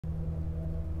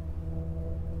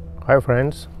Hi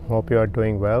friends, hope you are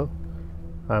doing well.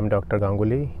 I am Dr.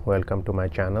 Ganguly. Welcome to my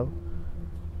channel.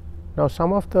 Now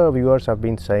some of the viewers have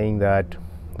been saying that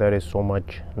there is so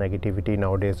much negativity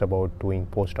nowadays about doing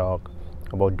postdoc,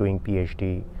 about doing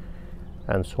PhD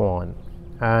and so on,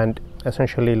 and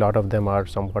essentially a lot of them are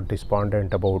somewhat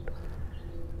despondent about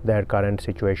their current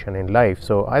situation in life.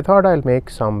 So I thought I'll make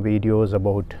some videos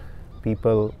about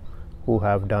people who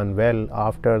have done well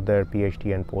after their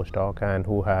PhD and postdoc and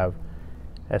who have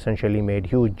essentially made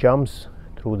huge jumps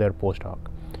through their postdoc.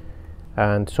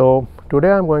 And so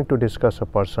today I'm going to discuss a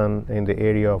person in the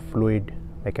area of fluid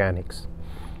mechanics,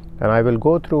 and I will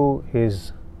go through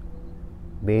his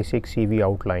basic CV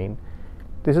outline.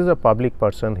 This is a public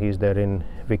person, he is there in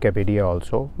Wikipedia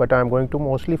also, but I'm going to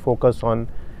mostly focus on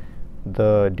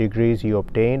the degrees he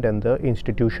obtained and the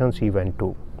institutions he went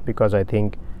to, because I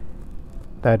think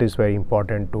that is very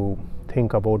important to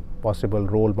think about possible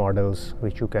role models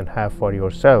which you can have for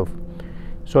yourself.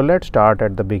 So let's start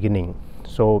at the beginning.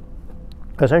 So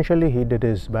essentially he did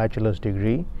his bachelor's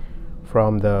degree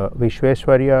from the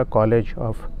Vishwesvaraya College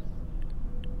of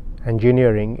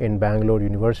Engineering in Bangalore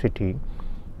University,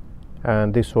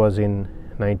 and this was in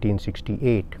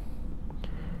 1968.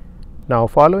 Now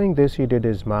following this he did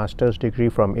his master's degree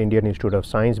from Indian Institute of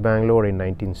Science Bangalore in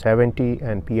 1970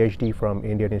 and PhD from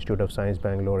Indian Institute of Science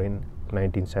Bangalore in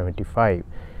 1975.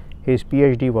 His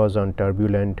PhD was on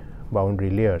turbulent boundary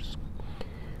layers.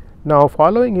 Now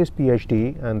following his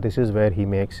PhD, and this is where he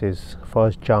makes his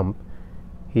first jump,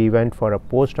 he went for a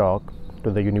postdoc to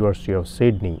the University of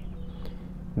Sydney.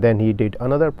 Then he did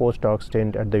another postdoc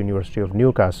stint at the University of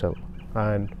Newcastle,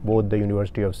 and both the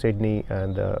University of Sydney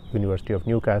and the University of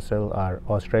Newcastle are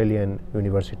Australian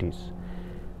universities.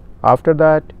 After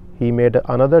that he made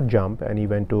another jump and he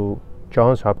went to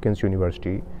Johns Hopkins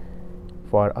University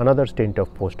for another stint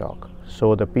of postdoc.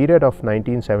 So the period of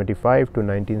 1975 to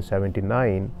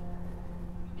 1979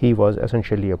 he was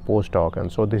essentially a postdoc,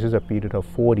 and so this is a period of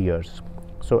 4 years.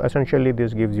 So essentially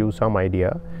this gives you some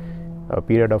idea. A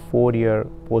period of 4-year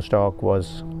postdoc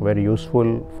was very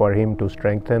useful for him to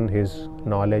strengthen his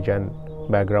knowledge and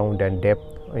background and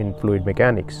depth in fluid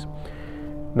mechanics.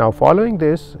 Now following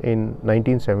this, in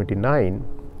 1979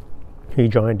 he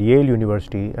joined Yale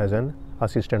University as an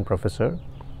assistant professor.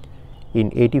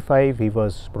 In 85 he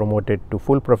was promoted to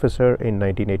full professor. In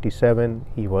 1987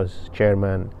 he was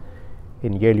chairman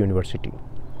in Yale University.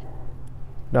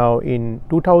 Now in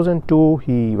 2002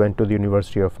 he went to the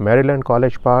University of Maryland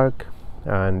College Park,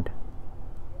 and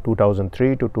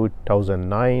 2003 to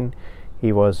 2009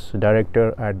 he was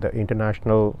director at the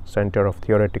International Center of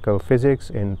Theoretical Physics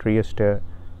in Trieste,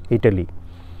 Italy,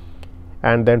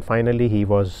 and then finally he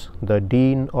was the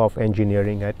Dean of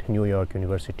Engineering at New York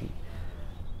University.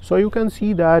 So you can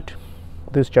see that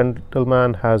this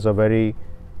gentleman has a very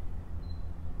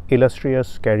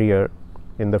illustrious career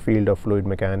in the field of fluid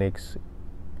mechanics,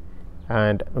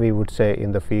 and we would say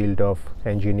in the field of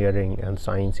engineering and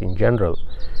science in general.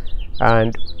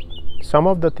 And some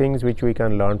of the things which we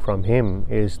can learn from him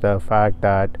is the fact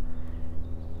that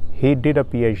he did a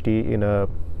PhD in a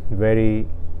very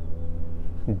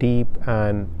deep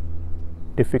and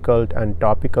difficult and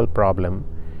topical problem,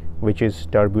 which is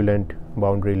turbulent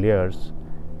boundary layers.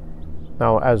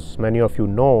 Now as many of you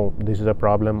know, this is a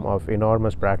problem of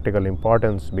enormous practical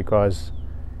importance, because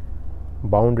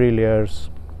boundary layers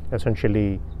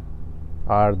essentially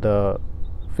are the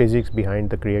physics behind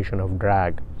the creation of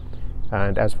drag,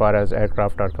 and as far as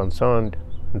aircraft are concerned,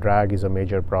 drag is a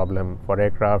major problem for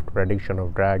aircraft. Prediction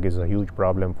of drag is a huge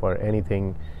problem for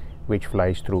anything which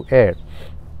flies through air.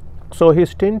 So his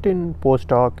stint in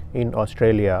postdoc in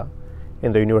Australia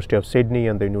in the University of Sydney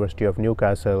and the University of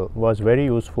Newcastle was very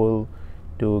useful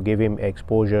to give him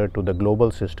exposure to the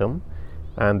global system,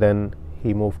 and then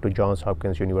he moved to Johns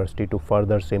Hopkins University to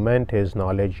further cement his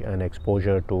knowledge and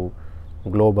exposure to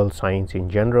global science in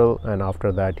general, and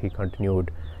after that he continued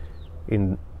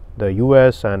in the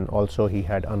US, and also he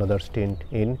had another stint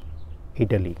in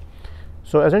Italy.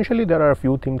 So essentially there are a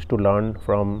few things to learn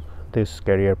from this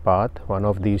career path. One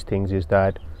of these things is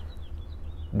that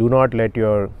do not let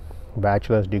your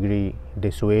bachelor's degree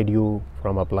dissuade you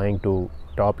from applying to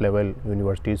top level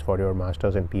universities for your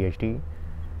master's and PhD.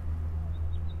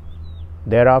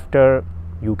 Thereafter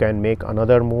you can make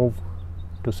another move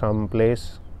to some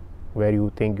place where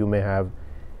you think you may have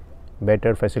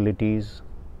better facilities,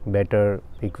 better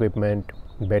equipment,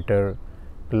 better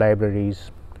libraries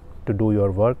to do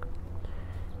your work,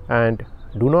 and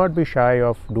do not be shy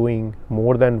of doing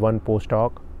more than one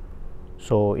postdoc.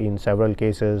 So in several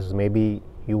cases maybe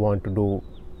you want to do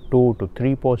 2 to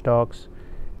 3 postdocs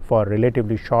for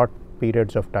relatively short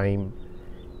periods of time,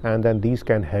 and then these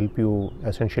can help you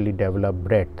essentially develop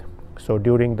breadth. So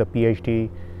during the PhD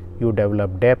you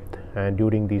develop depth, and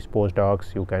during these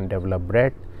postdocs you can develop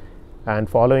breadth, and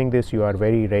following this you are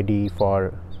very ready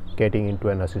for getting into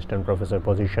an assistant professor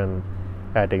position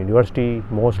at a university.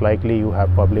 Most likely you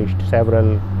have published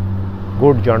several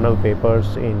good journal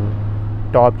papers in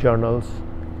top journals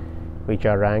which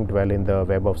are ranked well in the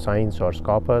Web of Science or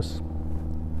Scopus,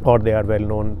 or they are well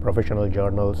known professional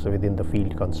journals within the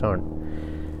field concerned.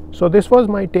 So this was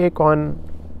my take on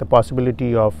the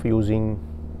possibility of using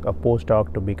a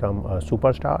postdoc to become a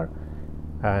superstar,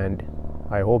 and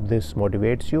I hope this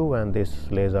motivates you, and this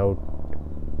lays out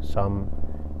some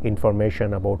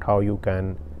information about how you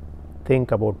can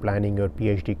think about planning your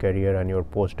PhD career and your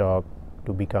postdoc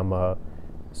to become a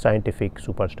scientific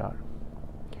superstar.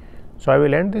 So I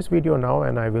will end this video now,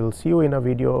 and I will see you in a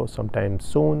video sometime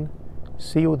soon.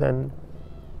 See you then.